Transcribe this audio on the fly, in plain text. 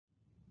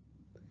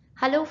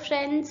Hello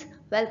friends,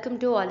 welcome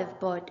to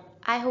Oliveboard.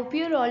 I hope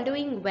you're all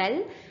doing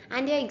well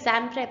and your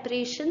exam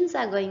preparations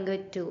are going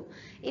good too.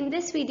 In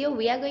this video,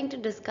 we are going to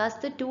discuss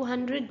the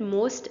 200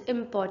 most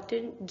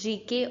important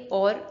GK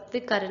or the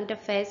current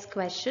affairs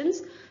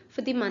questions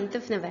for the month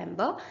of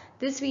November.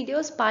 This video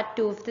is part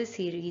 2 of the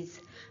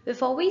series.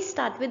 Before we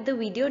start with the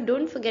video,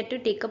 don't forget to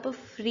take up a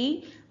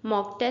free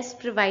mock test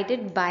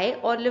provided by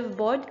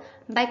Oliveboard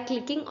by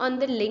clicking on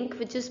the link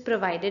which is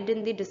provided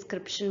in the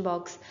description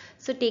box.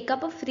 So take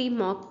up a free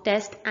mock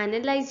test,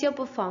 analyze your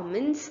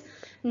performance,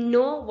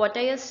 know what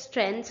are your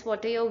strengths,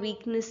 what are your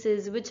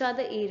weaknesses, which are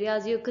the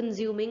areas you're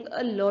consuming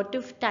a lot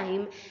of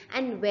time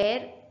and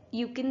where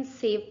you can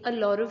save a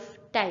lot of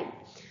time.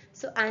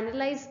 So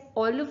analyze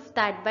all of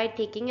that by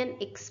taking an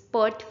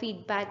expert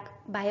feedback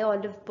by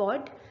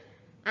Oliveboard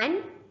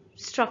and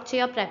structure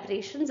your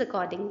preparations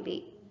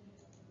accordingly.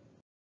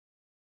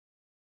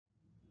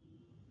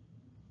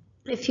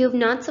 If you have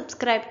not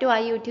subscribed to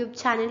our YouTube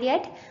channel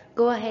yet,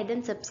 go ahead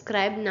and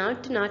subscribe now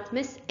to not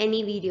miss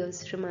any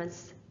videos from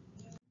us.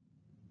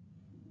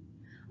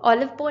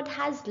 Oliveboard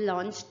has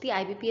launched the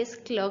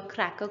IBPS Clerk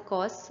Cracker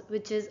course,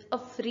 which is a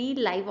free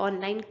live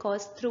online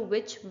course through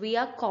which we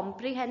are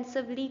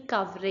comprehensively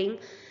covering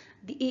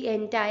the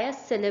entire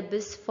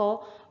syllabus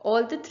for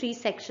all the 3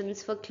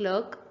 sections for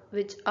clerk,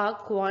 which are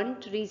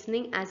quant,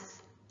 reasoning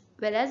as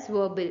well as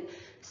verbal.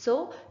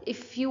 So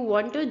if you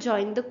want to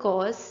join the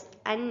course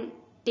and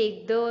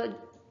take the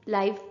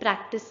live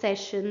practice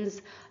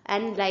sessions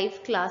and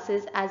live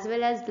classes as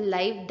well as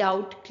live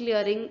doubt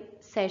clearing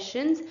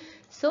sessions,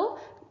 so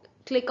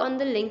click on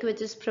the link which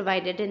is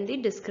provided in the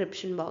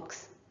description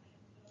box.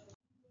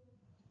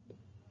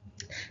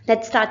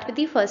 Let's start with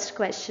the first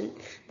question.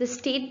 The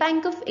State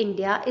Bank of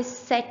India is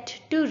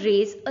set to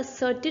raise a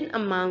certain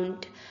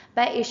amount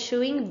by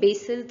issuing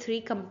Basel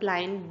III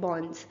compliant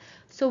bonds.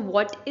 So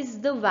what is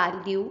the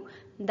value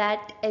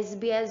that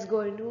SBI is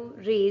going to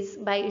raise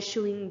by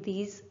issuing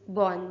these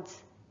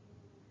bonds?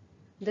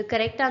 The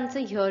correct answer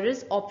here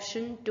is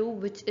option 2,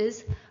 which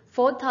is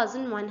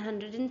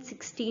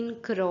 4,116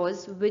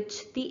 crores,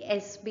 which the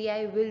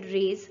SBI will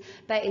raise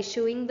by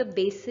issuing the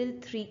Basel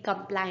III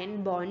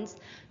compliant bonds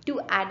to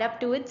add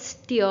up to its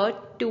tier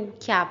 2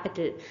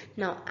 capital.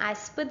 Now,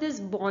 as per this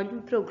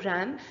bond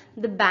program,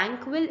 the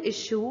bank will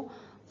issue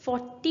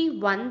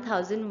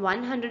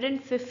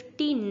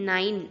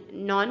 41,159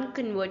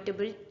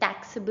 non-convertible,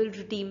 taxable,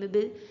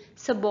 redeemable,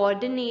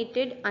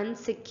 subordinated,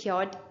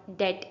 unsecured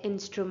debt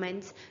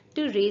instruments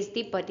to raise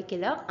the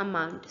particular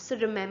amount. So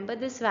remember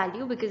this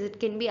value because it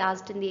can be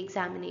asked in the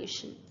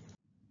examination.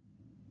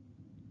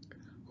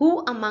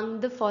 Who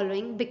among the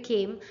following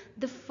became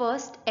the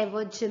first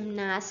ever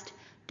gymnast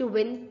to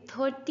win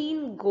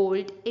 13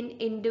 gold in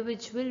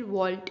individual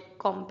vault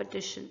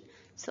competition?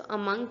 So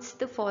amongst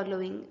the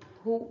following,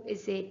 who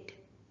is it?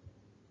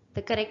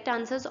 The correct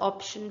answer is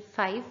option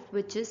 5,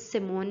 which is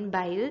Simone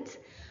Biles,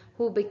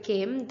 who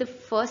became the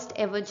first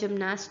ever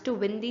gymnast to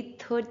win the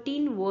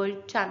 13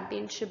 World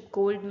Championship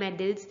gold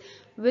medals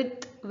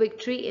with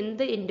victory in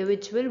the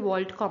individual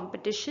vault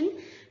competition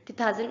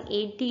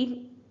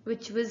 2018,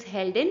 which was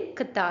held in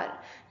Qatar.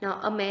 Now,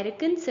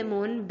 American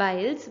Simone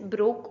Biles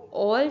broke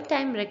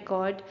all-time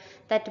record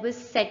that was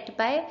set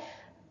by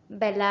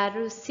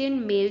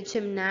Belarusian male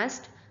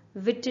gymnast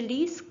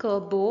Vitaly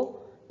Skurbo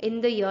in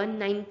the year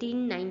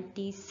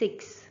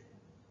 1996.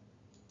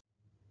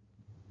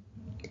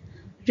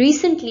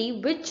 Recently,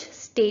 which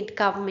state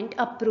government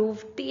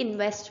approved the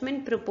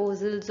investment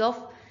proposals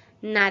of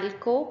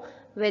Nalco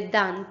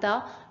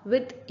Vedanta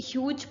with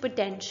huge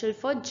potential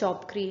for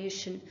job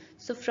creation?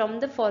 So from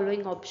the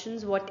following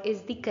options, what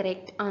is the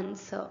correct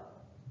answer?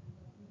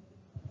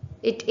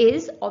 It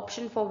is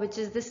option 4, which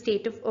is the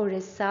state of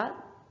Orissa,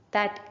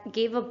 that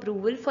gave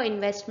approval for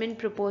investment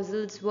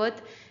proposals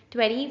worth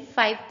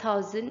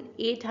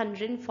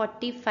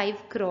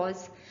 25,845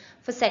 crores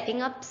for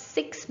setting up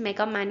 6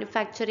 mega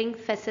manufacturing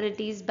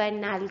facilities by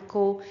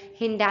Nalco,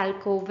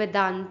 Hindalco,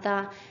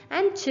 Vedanta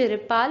and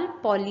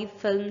Chirapal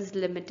Polyfilms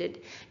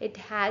Limited. It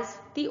has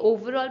the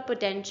overall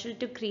potential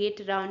to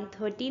create around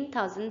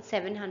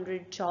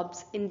 13,700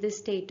 jobs in the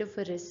state of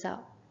Orissa.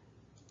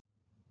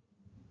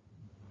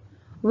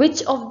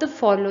 Which of the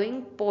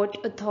following port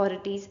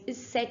authorities is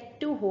set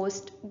to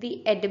host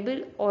the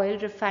edible oil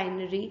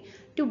refinery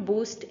to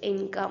boost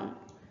income?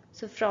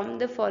 So from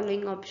the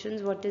following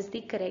options, what is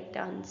the correct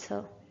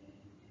answer?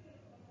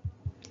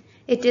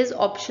 It is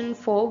option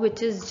 4,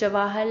 which is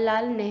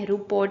Jawaharlal Nehru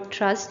Port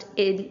Trust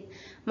in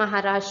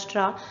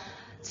Maharashtra.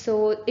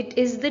 So it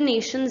is the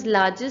nation's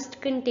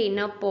largest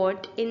container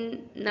port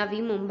in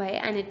Navi Mumbai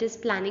and it is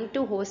planning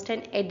to host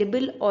an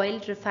edible oil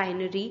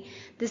refinery.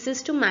 This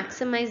is to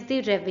maximize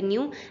the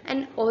revenue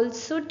and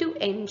also to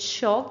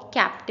ensure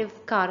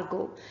captive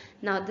cargo.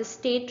 Now the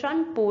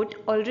state-run port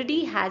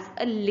already has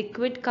a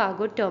liquid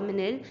cargo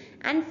terminal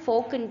and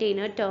 4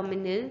 container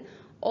terminal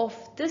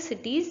off the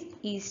city's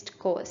east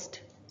coast.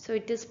 So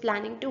it is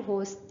planning to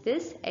host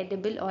this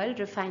edible oil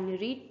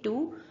refinery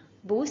to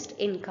boost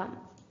income.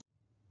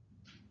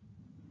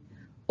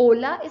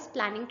 Ola is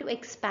planning to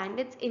expand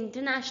its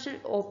international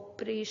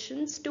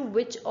operations to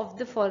which of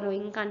the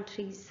following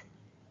countries?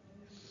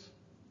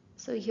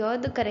 So here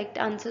the correct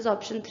answer is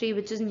option 3,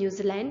 which is New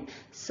Zealand.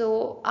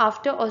 So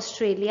after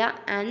Australia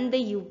and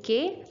the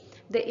UK,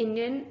 the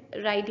Indian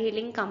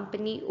ride-hailing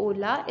company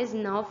Ola is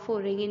now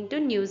foraying into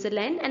New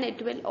Zealand, and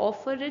it will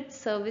offer its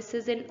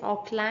services in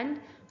Auckland,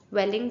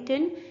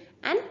 Wellington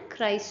and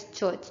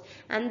Christchurch.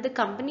 And the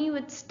company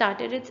which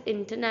started its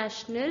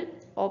international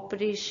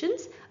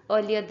operations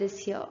earlier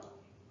this year.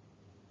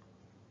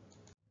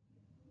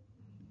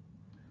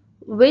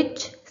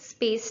 Which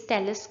space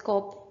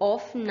telescope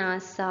of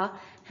NASA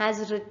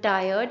has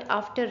retired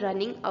after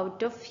running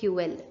out of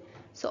fuel?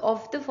 So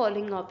of the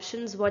following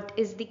options, what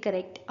is the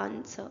correct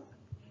answer?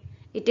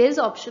 It is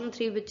option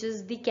 3, which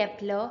is the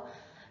Kepler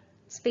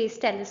space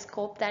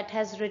telescope that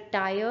has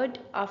retired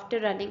after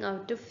running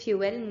out of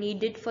fuel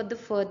needed for the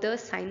further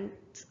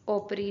science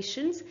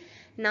operations.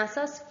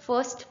 NASA's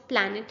first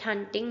planet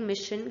hunting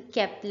mission,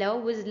 Kepler,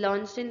 was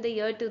launched in the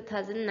year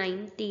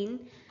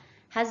 2019,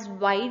 has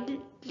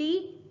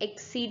widely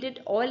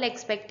exceeded all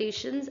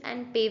expectations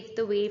and paved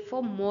the way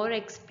for more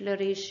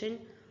exploration.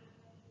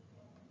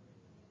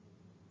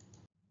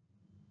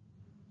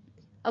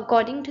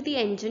 According to the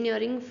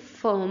engineering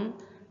firm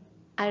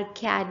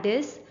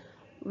Arcadis,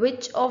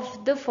 which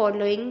of the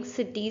following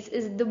cities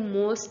is the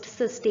most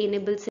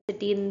sustainable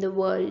city in the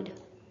world?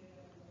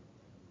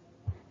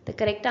 The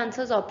correct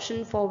answer is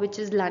option 4, which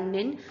is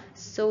London.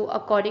 So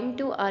according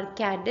to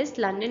Arcadis,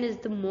 London is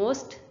the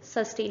most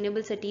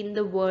sustainable city in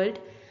the world,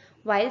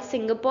 while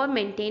Singapore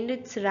maintained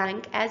its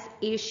rank as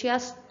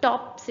Asia's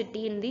top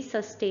city in the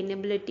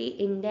sustainability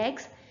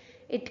index.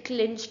 It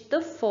clinched the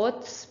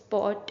 4th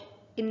spot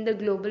in the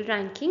global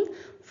ranking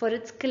for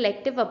its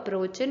collective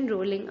approach in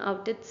rolling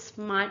out its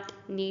Smart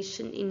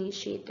Nation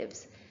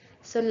initiatives.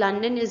 So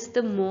London is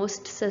the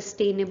most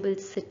sustainable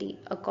city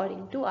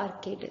according to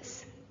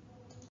Arcadis.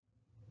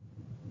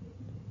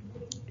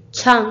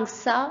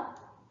 Changsha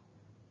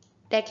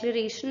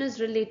declaration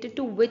is related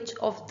to which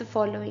of the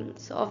following?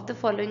 So of the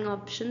following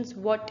options,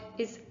 what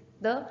is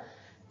the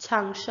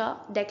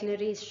Changsha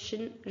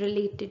declaration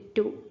related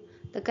to?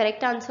 The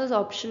correct answer is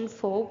option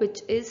 4,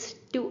 which is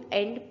to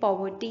end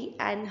poverty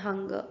and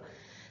hunger.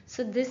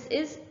 So this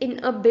is in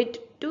a bid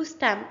to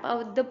stamp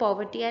out the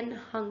poverty and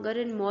hunger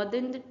in more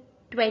than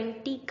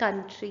 20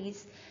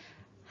 countries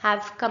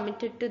have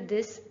committed to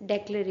this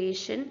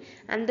declaration,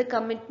 and the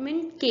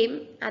commitment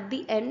came at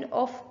the end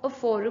of a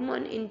forum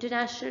on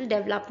international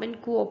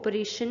development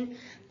cooperation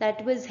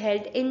that was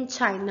held in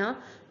China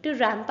to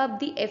ramp up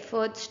the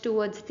efforts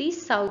towards the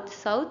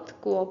South-South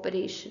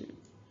cooperation.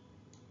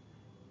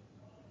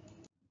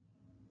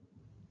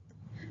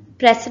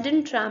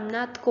 President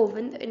Ramnath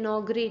Kovind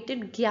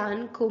inaugurated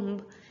Gyan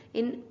Kumbh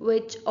in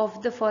which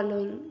of the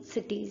following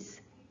cities?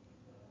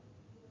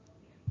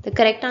 The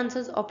correct answer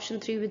is option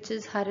 3, which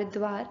is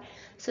Haridwar.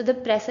 So the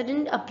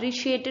president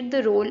appreciated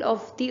the role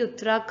of the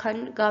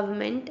Uttarakhand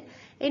government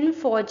in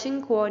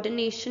forging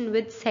coordination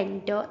with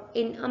centre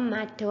in a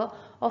matter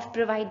of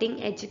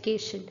providing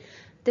education.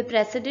 The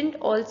president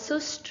also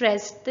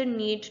stressed the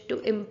need to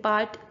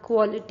impart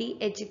quality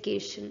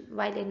education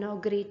while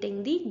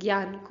inaugurating the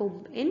Gyan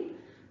Kumbh in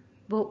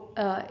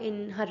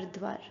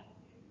Haridwar.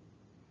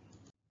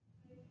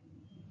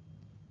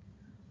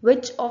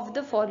 Which of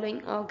the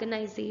following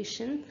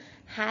organization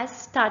has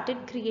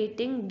started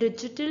creating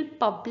digital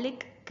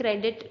public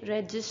credit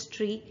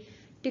registry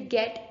to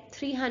get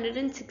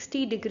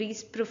 360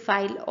 degrees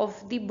profile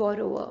of the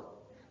borrower?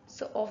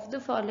 So of the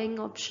following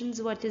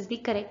options, what is the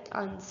correct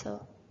answer?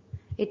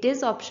 It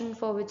is option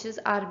 4, which is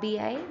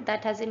RBI,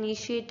 that has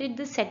initiated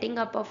the setting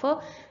up of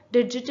a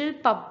digital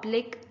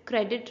public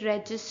credit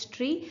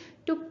registry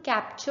to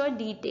capture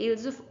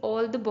details of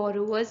all the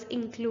borrowers,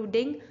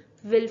 including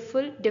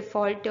willful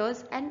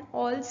defaulters and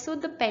also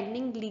the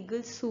pending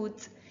legal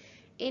suits,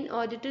 in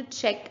order to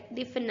check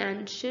the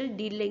financial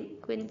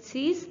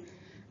delinquencies.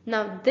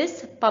 Now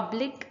this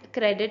public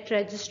credit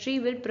registry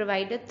will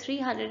provide a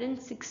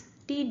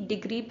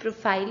 360-degree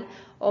profile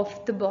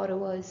of the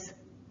borrowers.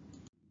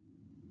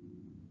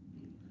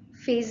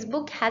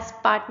 Facebook has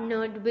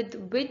partnered with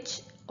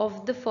which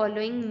of the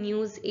following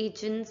news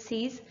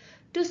agencies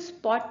to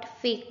spot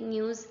fake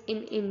news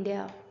in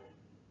India?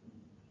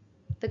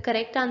 The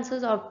correct answer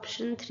is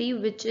option 3,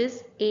 which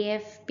is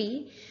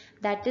AFP,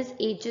 that is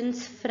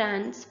Agence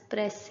France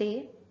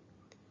Presse.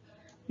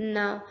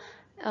 Now,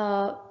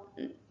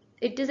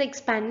 it is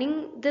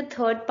expanding the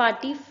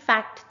third-party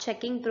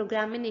fact-checking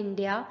program in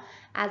India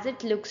as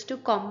it looks to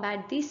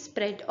combat the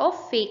spread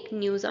of fake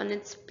news on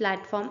its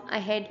platform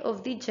ahead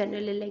of the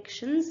general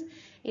elections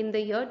in the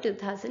year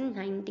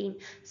 2019.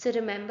 So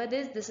remember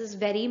this is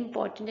very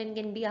important and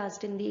can be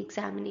asked in the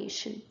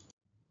examination.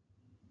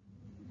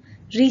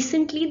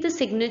 Recently, the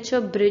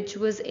Signature Bridge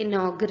was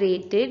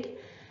inaugurated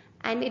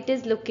and it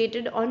is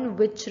located on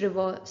which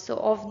river? So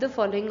of the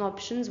following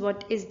options,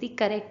 what is the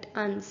correct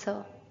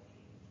answer?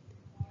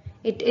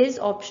 It is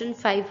option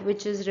 5,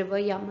 which is River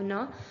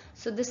Yamuna.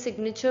 So the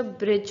signature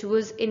bridge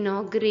was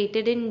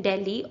inaugurated in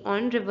Delhi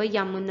on River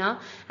Yamuna,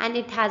 and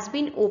it has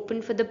been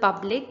open for the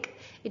public.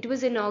 It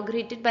was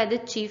inaugurated by the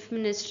Chief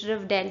Minister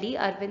of Delhi,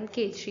 Arvind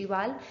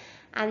Kejriwal,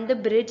 and the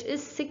bridge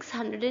is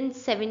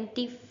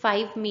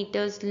 675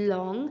 meters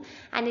long,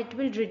 and it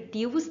will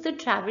reduce the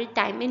travel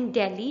time in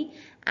Delhi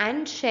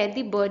and share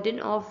the burden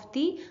of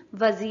the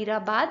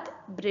Wazirabad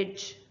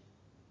bridge.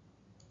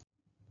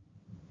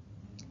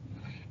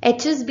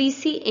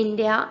 HSBC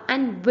India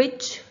and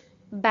which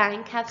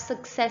bank have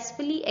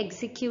successfully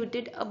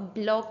executed a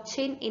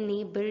blockchain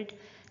enabled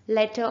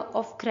letter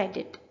of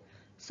credit?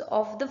 So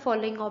of the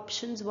following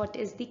options, what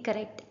is the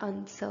correct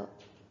answer?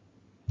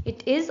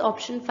 It is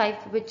option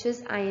 5, which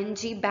is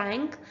ING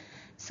Bank.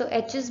 So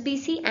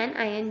HSBC and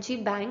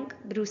ING Bank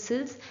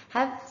Brussels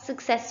have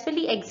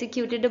successfully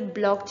executed a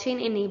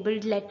blockchain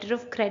enabled letter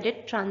of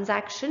credit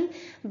transaction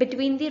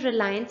between the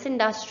Reliance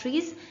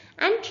Industries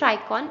and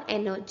Tricon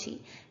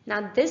Energy.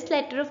 Now this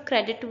letter of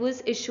credit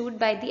was issued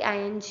by the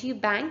ING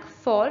Bank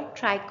for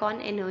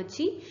Tricon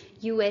Energy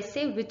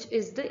USA, which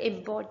is the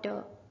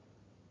importer.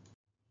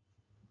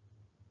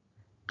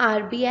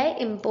 RBI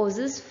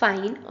imposes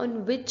fine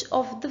on which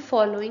of the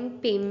following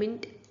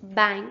payment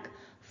bank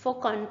for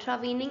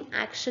contravening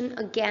action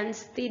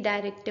against the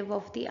directive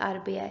of the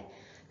RBI.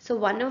 So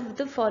one of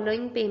the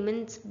following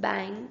payments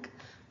bank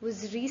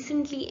was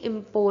recently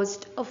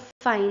imposed a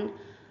fine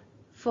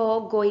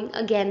for going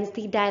against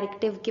the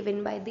directive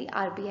given by the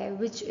RBI.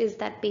 Which is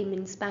that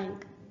payments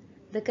bank?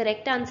 The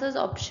correct answer is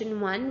option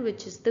 1,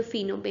 which is the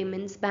Fino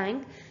Payments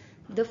Bank.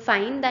 The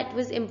fine that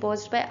was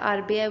imposed by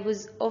RBI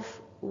was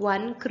of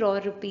 1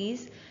 crore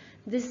rupees.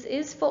 This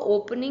is for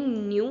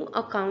opening new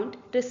account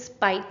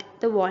despite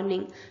the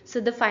warning.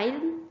 So the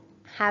fine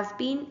has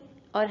been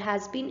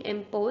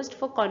imposed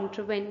for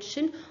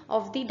contravention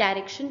of the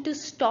direction to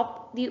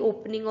stop the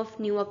opening of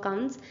new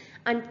accounts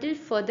until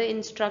further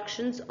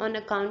instructions on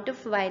account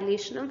of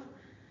violation of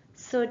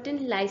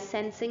certain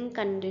licensing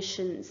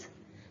conditions.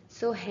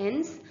 So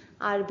hence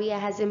RBI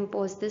has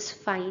imposed this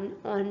fine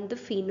on the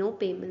Fino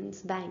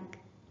Payments Bank.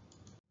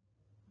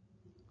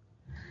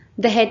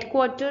 The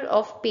headquarters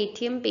of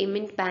Paytm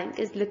Payment Bank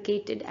is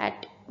located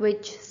at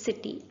which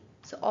city?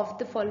 So of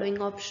the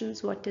following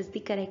options, what is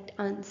the correct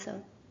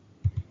answer?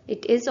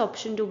 It is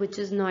option 2, which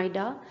is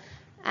Noida.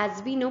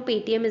 As we know,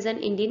 Paytm is an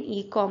Indian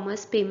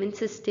e-commerce payment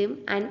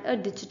system and a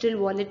digital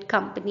wallet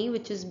company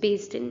which is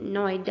based in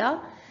Noida.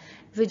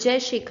 Vijay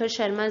Shekhar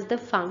Sharma is the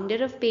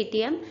founder of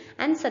Paytm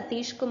and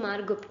Satish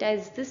Kumar Gupta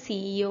is the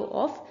CEO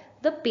of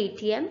the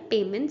Paytm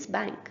Payments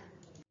Bank.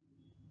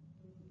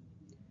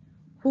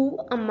 Who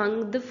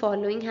among the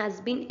following has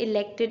been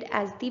elected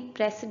as the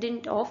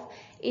president of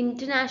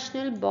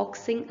International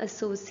Boxing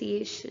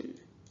Association?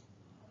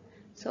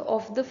 So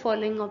of the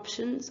following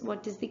options,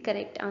 what is the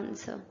correct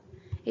answer?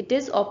 It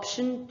is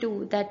option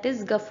 2, that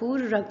is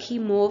Gafur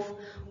Rakhimov,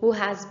 who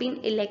has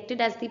been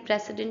elected as the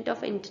president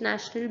of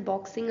International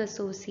Boxing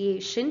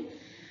Association.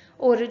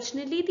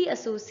 Originally the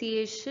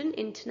association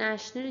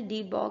International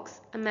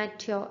D-Box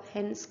Amateur,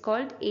 hence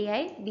called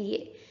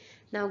AIBA.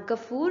 Now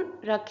Gafur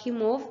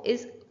Rakhimov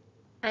is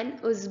an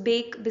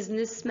Uzbek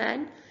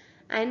businessman,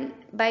 and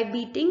by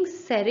beating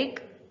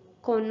Serik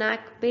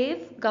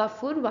Konakbev,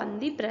 Gafur won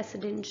the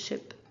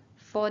presidentship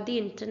for the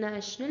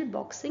International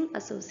Boxing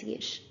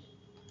Association.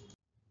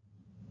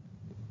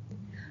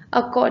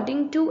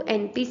 According to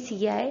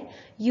NPCI,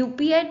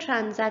 UPI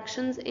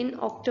transactions in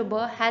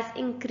October has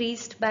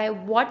increased by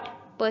what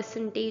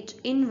percentage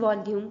in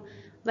volume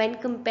when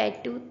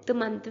compared to the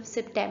month of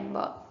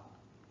September?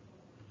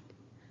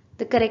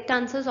 The correct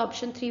answer is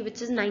option 3,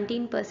 which is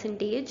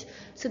 19%.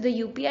 So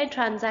the UPI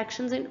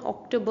transactions in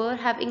October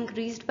have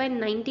increased by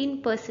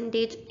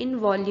 19% in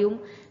volume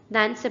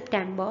than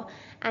September,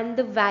 and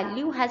the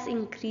value has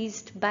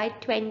increased by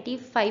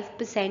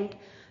 25%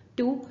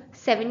 to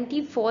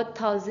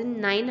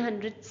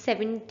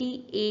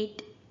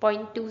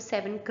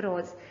 74,978.27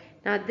 crores.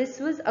 Now this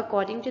was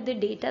according to the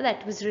data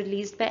that was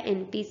released by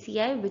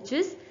NPCI, which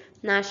is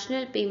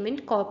National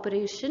Payment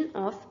Corporation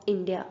of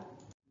India.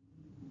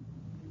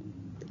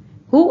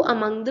 Who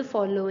among the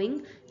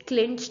following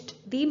clinched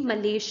the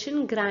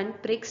Malaysian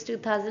Grand Prix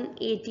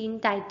 2018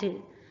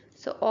 title?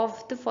 So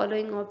of the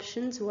following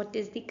options, what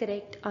is the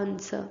correct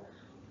answer?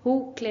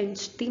 Who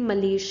clinched the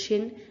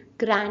Malaysian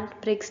Grand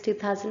Prix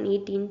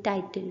 2018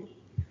 title?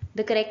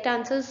 The correct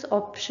answer is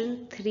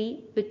option 3,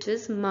 which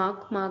is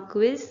Marc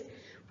Marquez,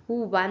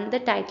 who won the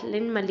title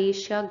in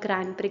Malaysia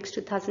Grand Prix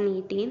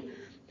 2018.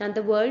 Now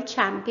the world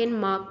champion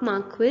Marc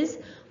Marquez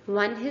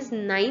won his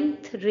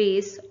 9th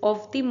race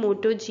of the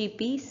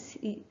MotoGP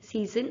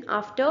season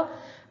after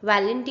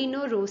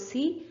Valentino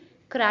Rossi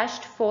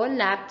crashed 4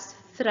 laps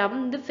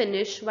from the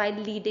finish while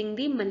leading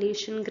the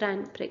Malaysian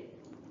Grand Prix.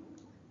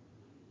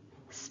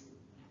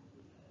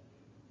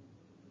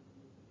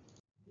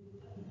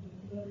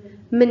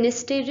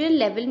 Ministerial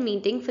level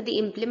meeting for the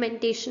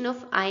implementation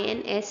of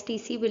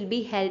INSTC will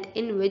be held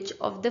in which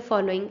of the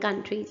following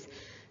countries?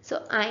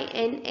 So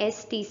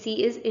INSTC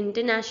is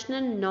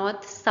International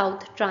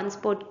North-South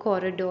Transport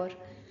Corridor.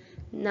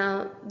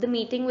 Now the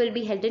meeting will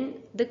be held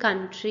in the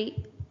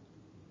country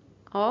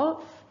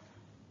of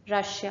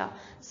Russia.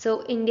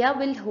 So India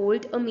will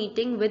hold a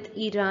meeting with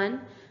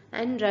Iran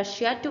and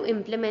Russia to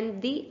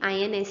implement the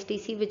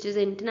INSTC, which is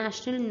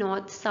International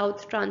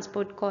North-South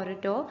Transport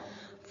Corridor,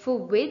 for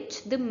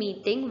which the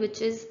meeting,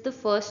 which is the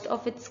first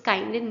of its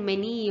kind in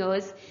many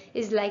years,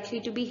 is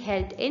likely to be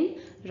held in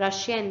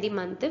Russia in the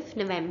month of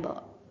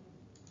November.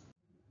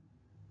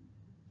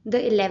 The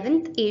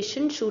 11th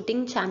Asian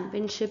Shooting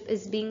Championship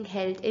is being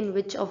held in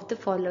which of the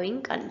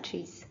following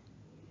countries?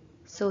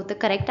 So the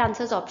correct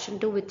answer is option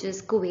 2, which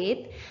is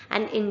Kuwait,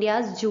 and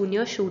India's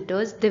junior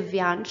shooters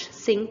Divyansh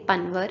Singh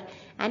Panwar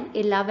and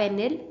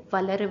Ilavenil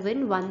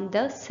Valaravan won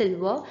the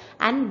silver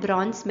and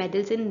bronze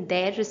medals in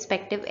their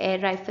respective air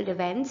rifle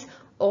events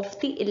of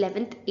the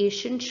 11th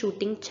Asian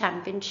Shooting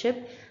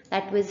Championship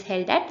that was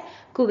held at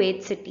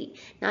Kuwait City.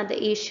 Now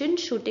the Asian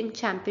Shooting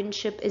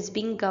Championship is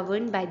being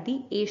governed by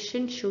the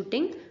Asian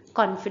Shooting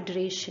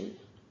Confederation.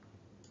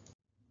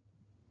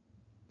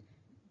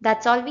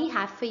 That's all we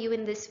have for you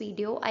in this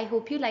video. I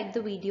hope you liked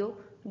the video.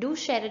 Do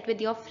share it with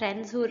your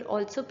friends who are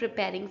also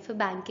preparing for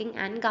banking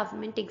and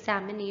government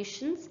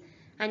examinations.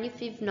 And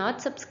if you've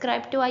not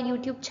subscribed to our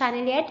YouTube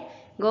channel yet,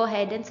 go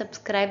ahead and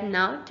subscribe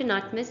now to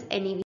not miss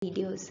any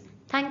videos.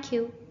 Thank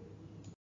you.